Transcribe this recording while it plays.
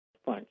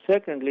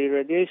secondly,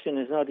 radiation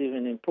is not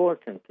even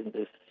important in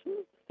this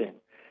thing.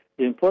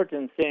 The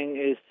important thing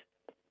is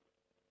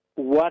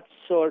what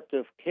sort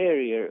of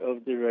carrier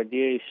of the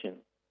radiation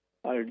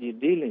are you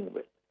dealing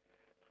with?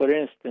 For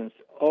instance,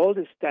 all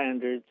the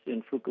standards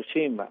in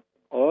Fukushima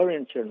or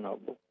in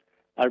Chernobyl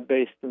are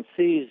based on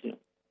cesium.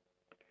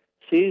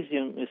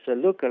 Cesium is a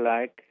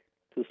lookalike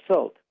to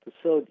salt, to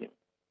sodium.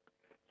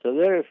 So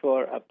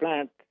therefore, a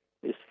plant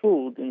is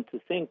fooled into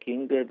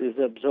thinking that it's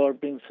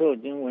absorbing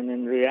sodium when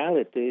in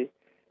reality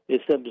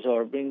it's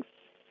absorbing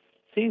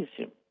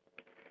cesium.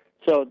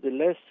 So the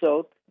less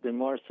salt, the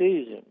more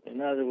cesium. In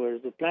other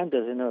words, the plant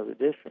doesn't know the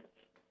difference.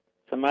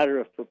 It's a matter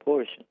of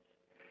proportions.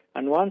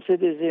 And once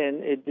it is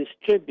in, it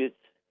distributes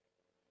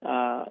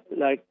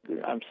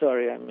I'm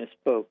sorry, I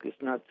misspoke. It's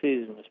not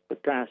cesium, it's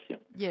potassium.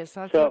 Yes,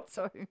 I thought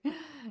so.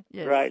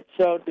 Yes. Right.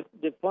 So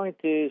the point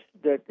is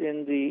that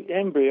in the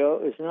embryo,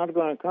 it's not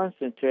going to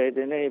concentrate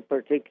in any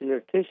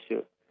particular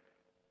tissue.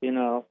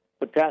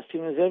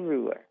 Potassium is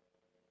everywhere.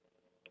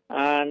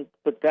 And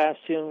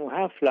potassium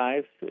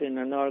half-life in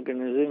an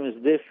organism is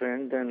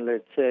different than,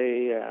 let's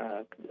say,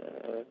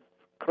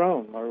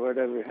 chrome or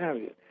whatever have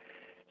you.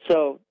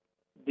 So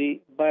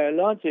the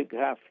biologic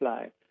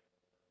half-life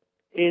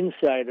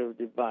inside of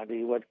the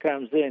body, what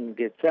comes in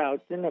gets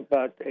out in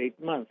about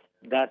 8 months.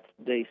 That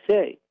they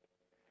say.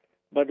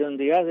 But on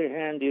the other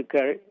hand, you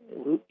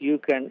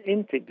can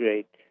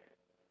integrate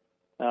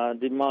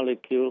the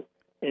molecule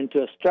into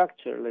a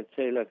structure, let's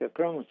say like a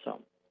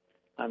chromosome.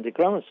 And the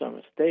chromosome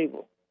is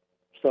stable.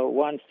 So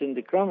once in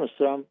the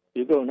chromosome,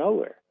 you go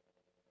nowhere.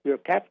 You're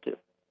captive.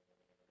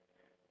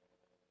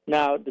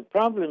 Now, the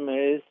problem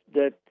is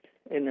that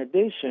in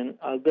addition,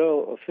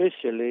 although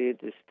officially it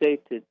is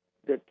stated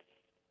that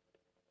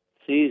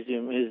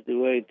cesium is the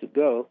way to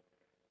go,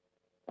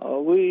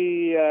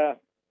 we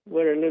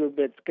were a little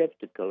bit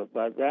skeptical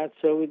about that,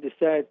 so we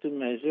decided to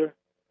measure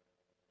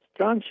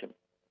strontium.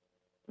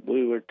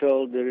 We were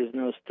told there is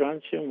no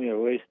strontium, we are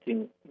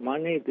wasting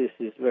money, this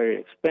is very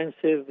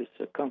expensive, it's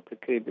a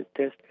complicated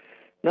test.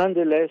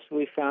 Nonetheless,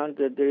 we found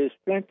that there is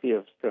plenty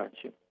of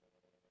strontium.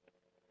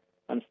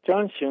 And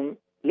strontium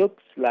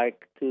looks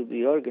like to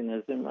the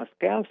organism as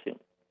calcium.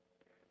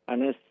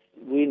 And as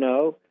we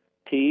know,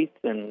 teeth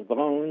and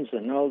bones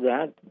and all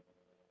that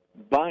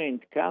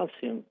bind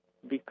calcium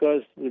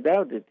because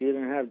without it you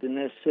don't have the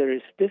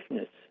necessary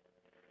stiffness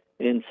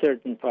in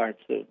certain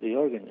parts of the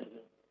organism.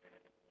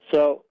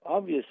 So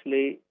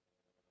obviously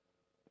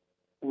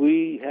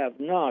we have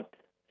not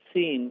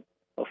seen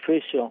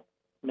official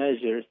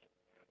measures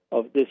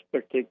of this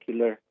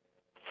particular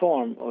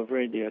form of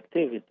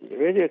radioactivity.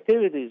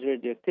 Radioactivity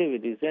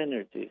is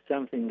energy,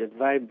 something that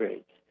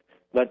vibrates.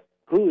 But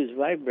who is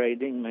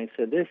vibrating makes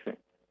a difference.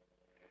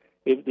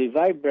 If the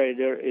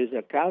vibrator is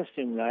a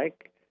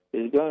calcium-like,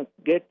 it's going to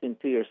get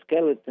into your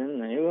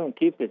skeleton and you won't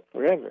keep it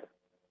forever.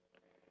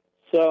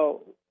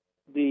 So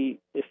the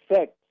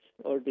effects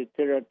or the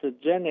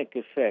teratogenic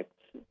effects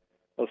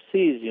of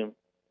cesium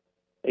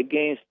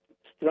against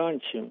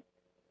strontium,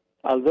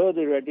 although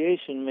the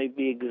radiation may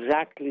be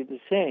exactly the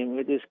same,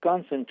 it is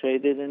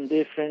concentrated in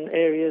different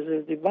areas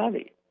of the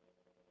body.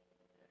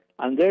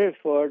 And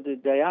therefore, the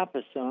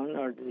diapason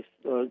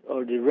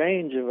or the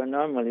range of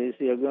anomalies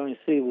you're going to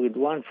see with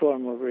one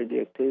form of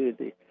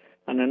radioactivity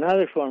and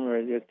another form of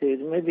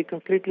radioactivity may be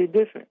completely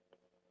different.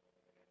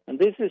 And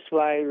this is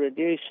why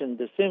radiation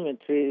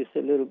dosimetry is a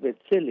little bit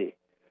silly.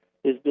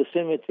 It's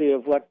dosimetry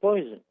of what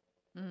poison,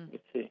 you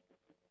see.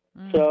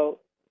 So,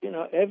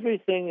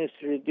 everything is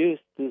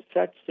reduced to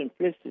such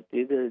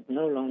simplicity that it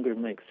no longer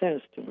makes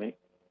sense to me.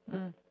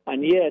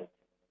 And yet,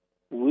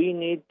 we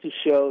need to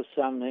show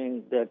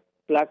something that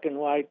black and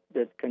white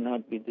that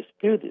cannot be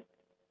disputed.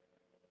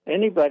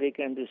 Anybody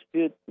can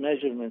dispute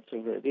measurements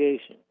of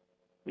radiation.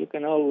 You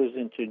can always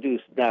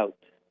introduce doubt.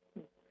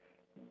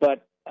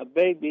 But a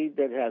baby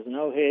that has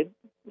no head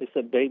is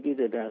a baby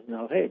that has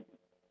no head.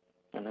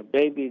 And a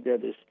baby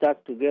that is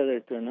stuck together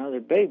to another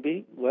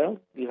baby, well,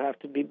 you have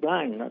to be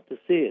blind not to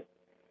see it.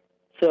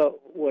 So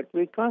what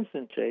we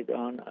concentrate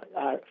on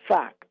are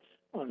facts,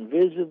 on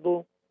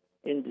visible,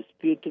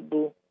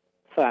 indisputable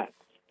facts.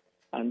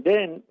 And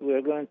then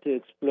we're going to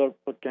explore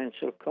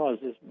potential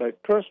causes by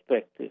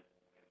prospective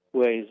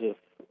ways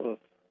of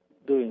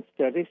doing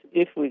studies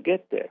if we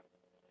get there.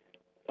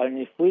 And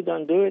if we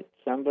don't do it,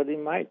 somebody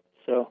might.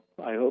 So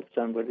I hope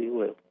somebody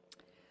will.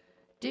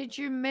 Did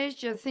you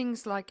measure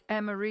things like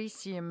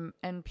americium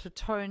and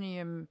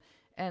plutonium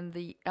and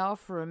the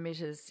alpha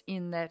emitters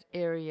in that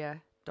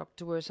area,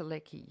 Dr.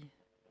 Wertelecki?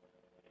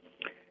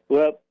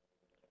 Well,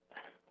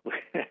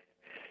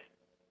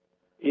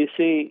 you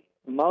see,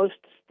 most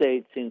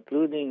states,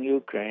 including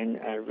Ukraine,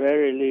 are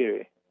very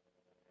leery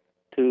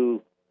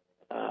to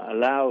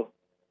allow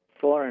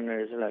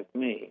foreigners like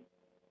me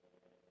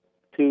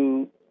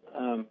to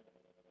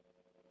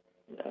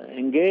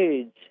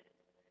engage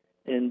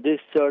in this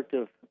sort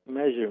of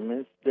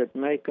measurements that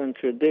may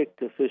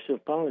contradict official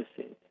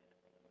policies.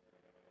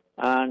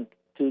 And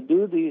to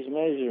do these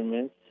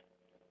measurements,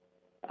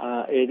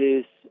 it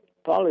is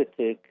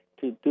politic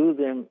to do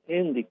them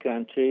in the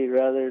country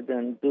rather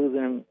than do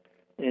them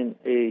in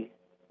a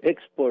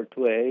export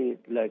way,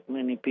 like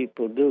many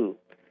people do.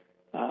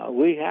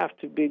 We have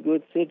to be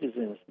good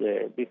citizens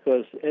there,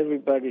 because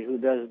everybody who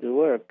does the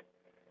work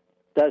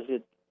does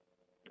it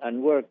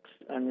and works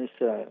and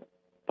is a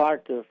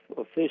part of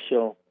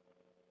official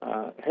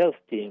health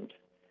teams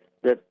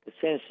that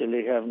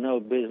essentially have no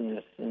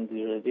business in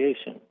the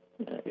radiation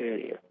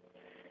area.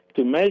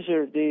 To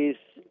measure these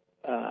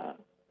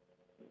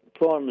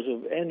forms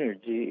of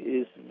energy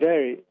is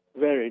very,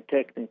 very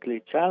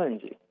technically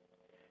challenging.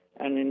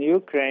 And in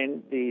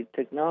Ukraine, the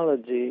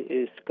technology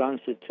is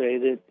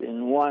concentrated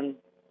in one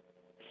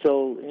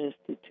sole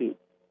institute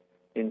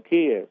in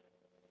Kiev.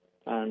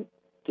 And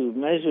to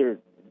measure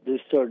this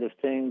sort of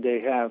thing,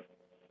 they have,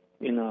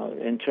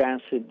 in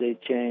transit they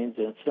change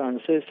and so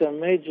on. So it's a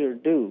major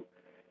do.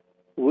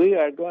 We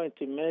are going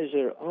to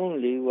measure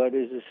only what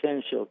is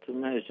essential to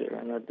measure.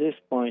 And at this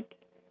point,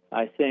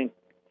 I think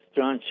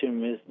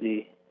strontium is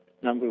the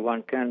number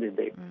one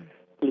candidate.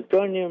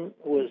 Plutonium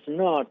was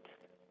not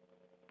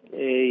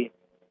a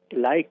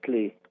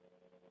likely,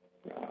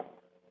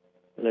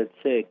 let's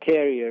say,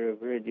 carrier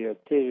of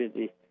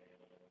radioactivity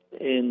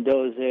in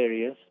those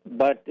areas,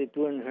 but it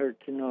wouldn't hurt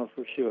to know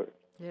for sure.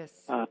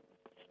 Yes.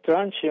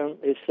 Strontium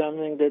is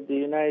something that the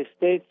United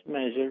States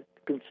measured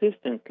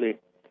consistently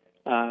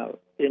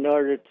in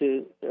order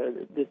to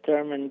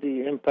determine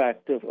the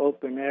impact of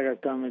open-air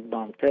atomic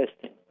bomb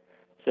testing.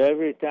 So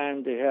every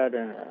time they had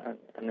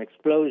an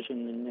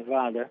explosion in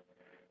Nevada,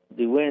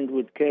 the wind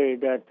would carry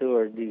that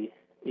toward the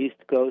East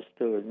Coast,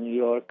 toward New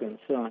York, and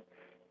so on.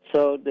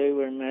 So they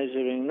were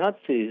measuring not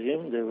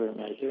cesium, they were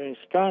measuring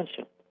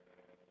strontium.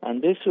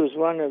 And this was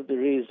one of the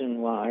reasons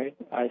why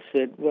I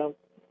said, well,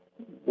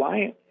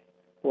 why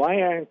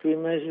aren't we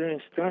measuring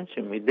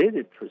strontium? We did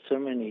it for so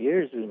many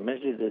years. We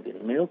measured it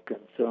in milk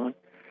and so on.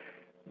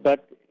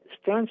 But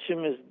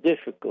strontium is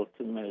difficult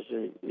to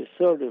measure. It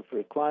sort of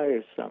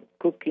requires some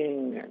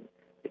cooking and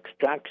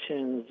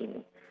extractions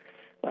and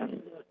a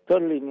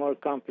totally more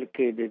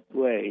complicated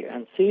way.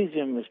 And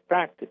cesium is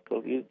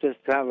practical. You just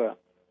have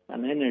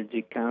an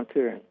energy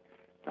counter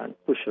and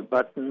push a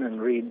button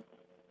and read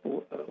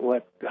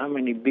how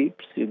many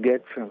beeps you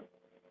get from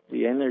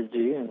the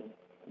energy, and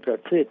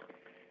that's it.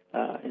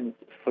 And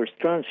for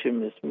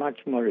strontium, it's much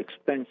more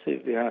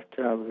expensive. You have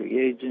to have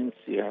reagents.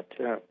 You have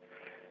to have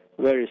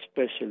very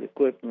special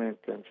equipment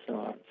and so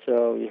on.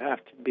 So you have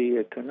to be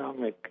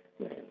economic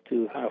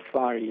to how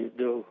far you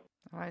go.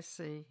 I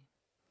see.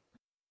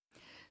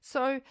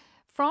 So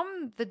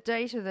from the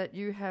data that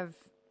you have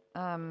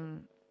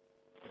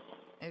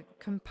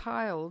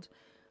compiled,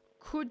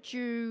 could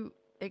you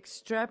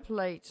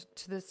extrapolate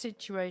to the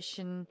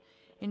situation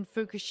in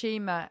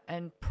Fukushima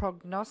and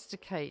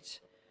prognosticate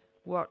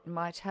what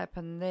might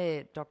happen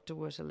there, Dr.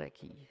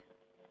 Wertelecki?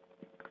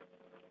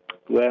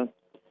 Well,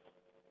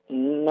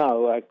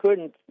 no, I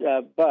couldn't,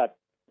 but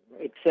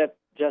except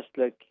just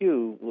like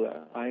you,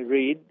 I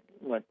read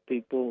what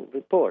people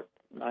report.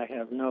 I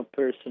have no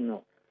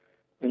personal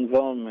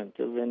involvement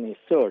of any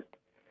sort.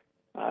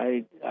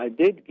 I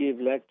did give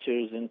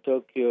lectures in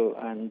Tokyo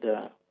and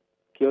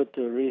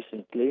Kyoto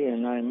recently,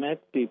 and I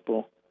met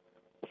people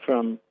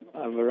from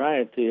a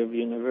variety of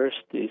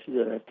universities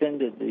that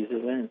attended these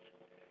events.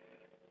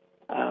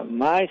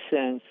 My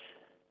sense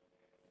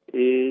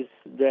is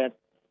that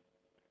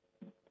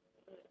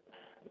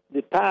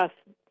the path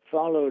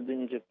followed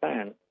in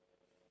Japan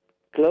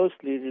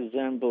closely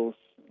resembles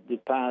the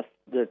path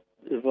that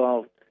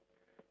evolved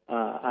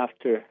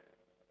after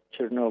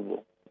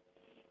Chernobyl.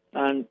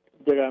 And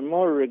there are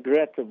more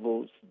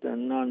regrettables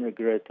than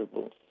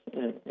non-regrettables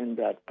in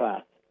that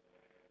path.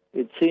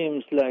 It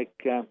seems like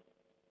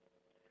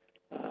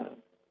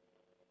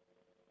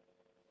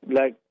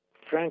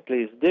frankly,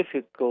 it's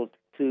difficult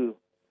to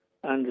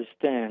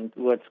understand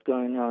what's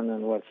going on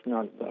and what's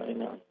not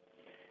going on.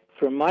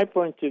 From my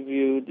point of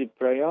view, the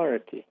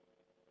priority,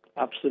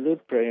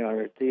 absolute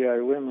priority,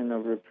 are women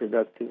of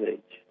reproductive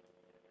age,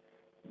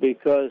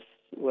 because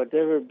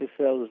whatever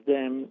befalls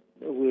them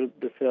will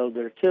befall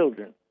their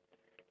children.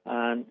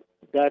 And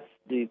that's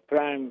the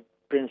prime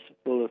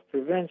principle of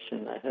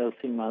prevention. A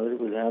healthy mother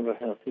will have a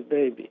healthy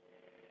baby.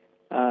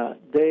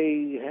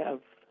 They have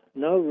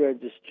no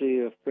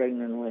registry of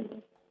pregnant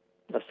women,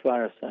 as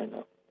far as I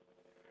know.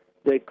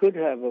 They could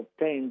have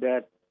obtained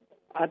that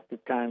at the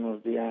time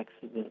of the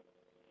accident.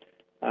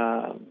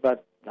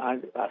 But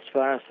as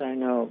far as I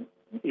know,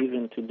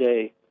 even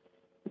today,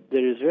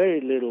 there is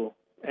very little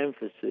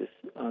emphasis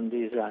on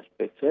these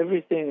aspects.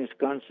 Everything is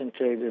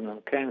concentrated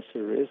on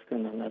cancer risk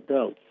and on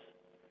adults.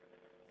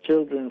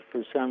 Children,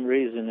 for some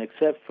reason,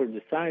 except for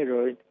the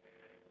thyroid,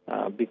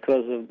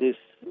 because of this,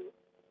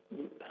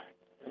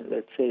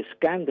 let's say,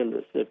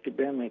 scandalous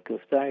epidemic of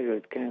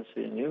thyroid cancer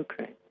in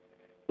Ukraine,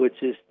 which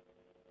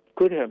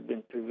could have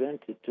been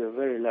prevented to a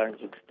very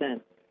large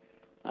extent.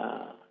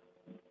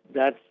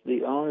 That's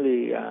the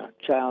only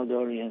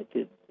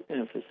child-oriented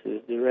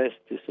emphasis. The rest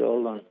is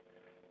all on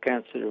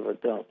cancer of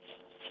adults.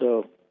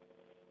 So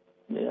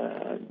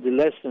the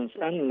lessons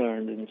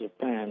unlearned in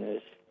Japan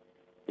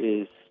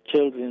is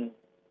children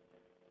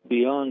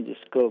beyond the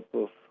scope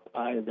of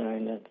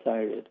iodine and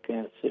thyroid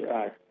cancer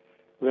are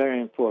very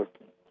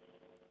important.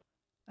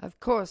 Of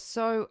course,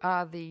 so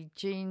are the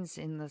genes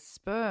in the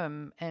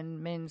sperm and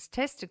men's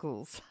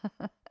testicles.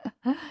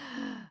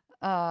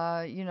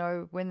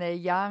 When they're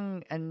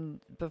young and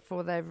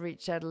before they've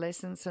reached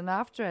adolescence and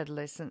after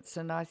adolescence.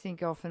 And I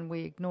think often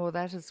we ignore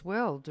that as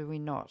well, do we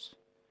not?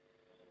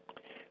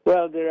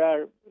 Well, there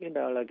are,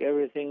 like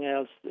everything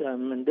else,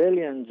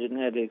 Mendelian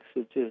genetics,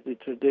 which is the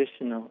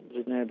traditional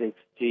genetics,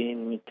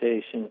 gene,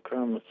 mutation,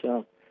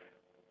 chromosome,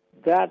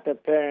 that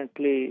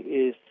apparently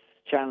is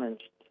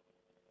challenged.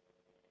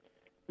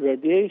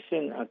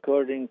 Radiation,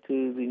 according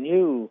to the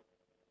new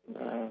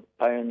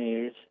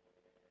pioneers,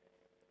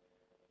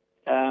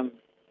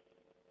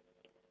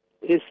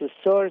 is a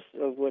source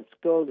of what's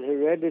called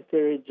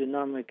hereditary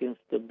genomic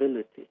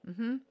instability.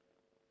 Mm-hmm.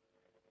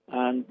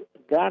 And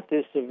that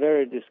is a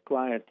very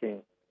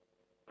disquieting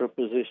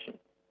proposition.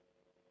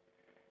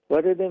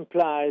 What it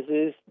implies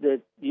is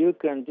that you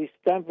can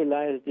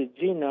destabilize the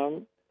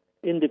genome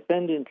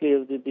independently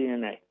of the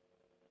DNA.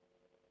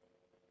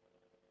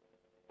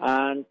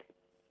 And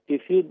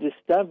if you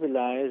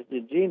destabilize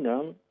the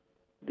genome,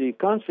 the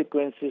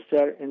consequences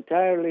are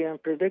entirely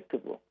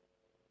unpredictable.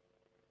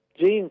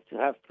 Genes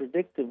have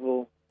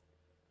predictable,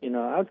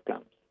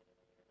 outcomes.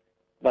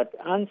 But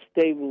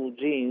unstable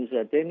genes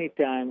at any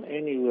time,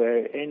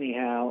 anywhere,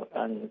 anyhow,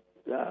 and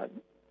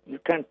you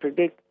can't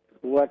predict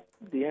what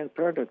the end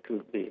product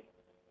will be.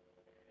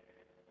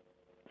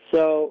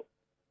 So,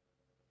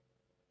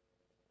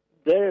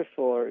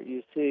 therefore,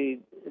 you see,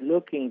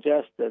 looking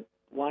just at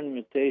one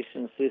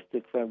mutation,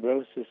 cystic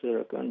fibrosis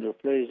or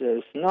achondroplasia,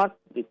 is not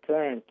the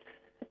current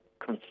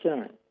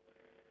concern.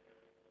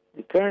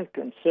 The current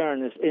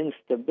concern is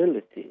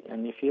instability.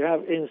 And if you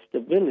have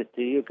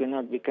instability, you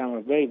cannot become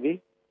a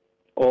baby,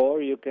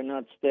 or you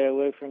cannot stay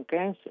away from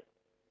cancer.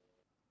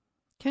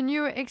 Can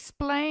you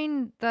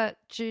explain that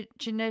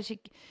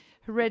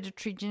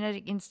hereditary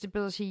genetic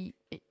instability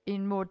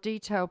in more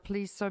detail,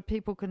 please, so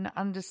people can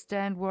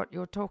understand what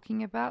you're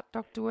talking about,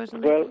 Dr.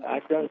 Wertelecki? Well, I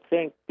don't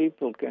think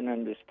people can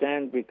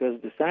understand because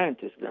the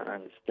scientists don't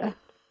understand.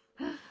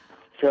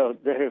 So,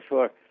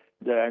 therefore,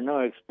 there are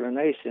no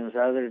explanations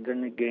other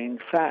than, again,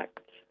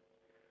 facts.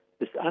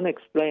 These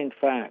unexplained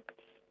facts.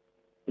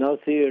 No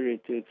theory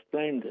to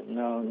explain them.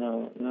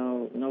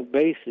 No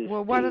basis.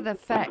 Well, what are the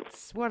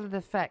facts? What are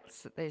the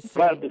facts that they're saying?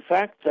 Well, the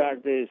facts are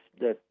this: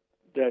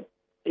 that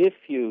if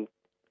you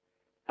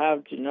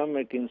have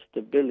genomic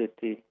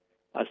instability,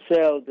 a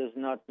cell does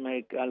not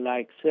make a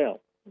like cell.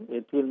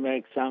 It will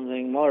make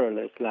something more or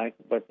less like,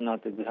 but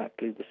not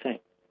exactly the same.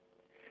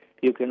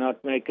 You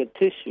cannot make a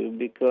tissue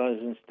because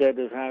instead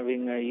of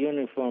having a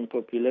uniform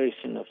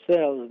population of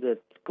cells that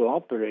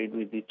cooperate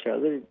with each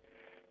other,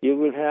 you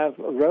will have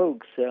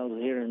rogue cells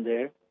here and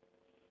there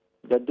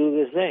that do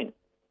the same.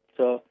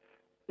 So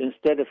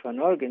instead of an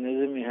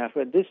organism, you have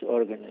a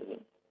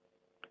disorganism,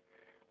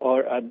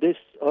 or a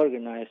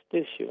disorganized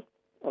tissue,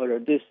 or a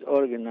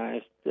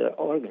disorganized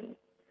organ.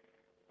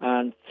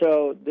 And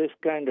so this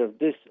kind of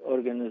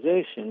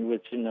disorganization,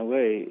 which in a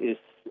way is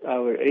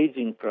our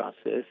aging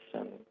process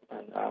and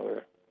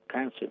our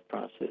cancer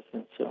process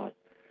and so on,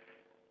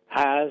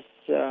 has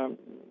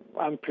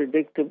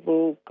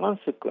unpredictable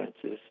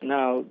consequences.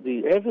 Now,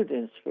 the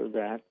evidence for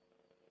that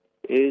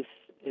is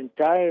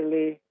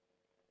entirely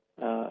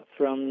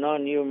from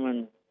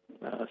non-human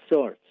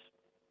source.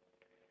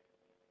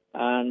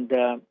 And,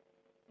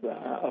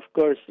 of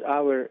course,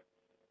 our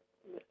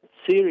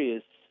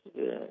serious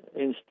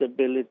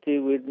instability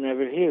we'd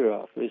never hear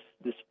of is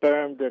the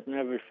sperm that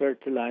never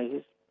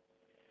fertilizes,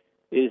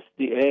 is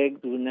the egg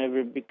who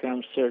never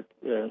becomes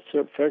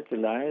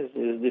fertilized,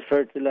 is the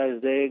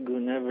fertilized egg who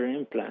never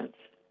implants,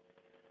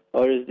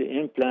 or is the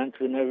implant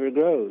who never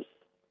grows.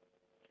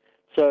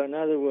 So in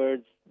other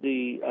words,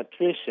 the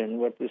attrition,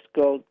 what is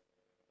called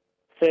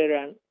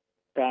theranesia,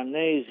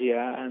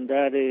 and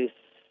that is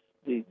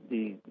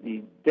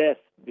the death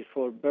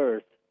before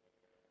birth,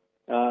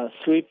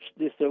 sweeps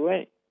this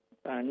away.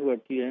 And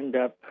what you end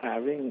up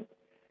having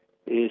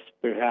is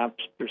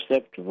perhaps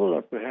perceptible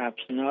or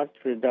perhaps not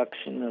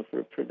reduction of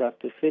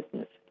reproductive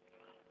fitness.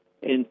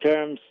 In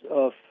terms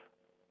of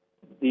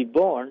the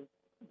born,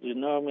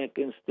 genomic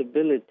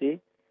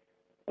instability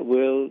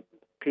will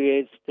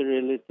create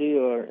sterility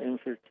or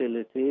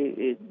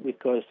infertility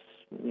because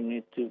we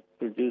need to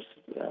produce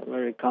a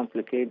very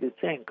complicated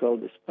thing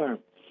called the sperm.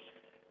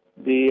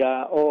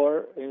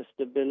 Or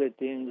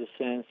instability in the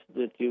sense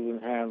that you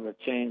will have a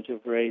change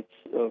of rates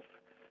of,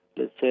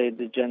 let's say,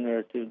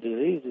 degenerative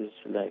diseases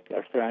like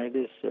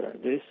arthritis or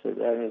this or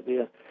that or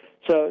the other.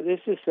 So this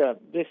is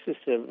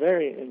a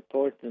very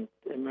important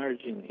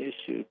emerging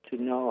issue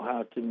to know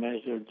how to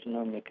measure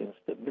genomic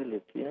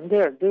instability, and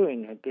they're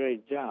doing a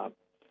great job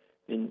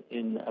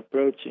in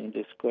approaching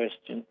this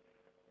question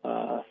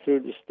through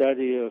the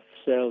study of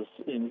cells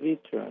in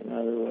vitro, in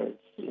other words,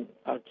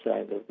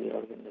 outside of the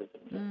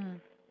organism.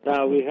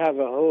 Now we have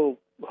a whole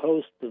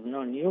host of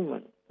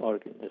non-human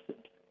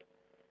organisms,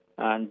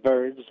 and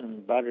birds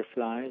and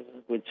butterflies,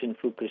 which in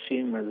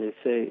Fukushima they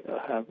say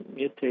have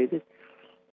mutated.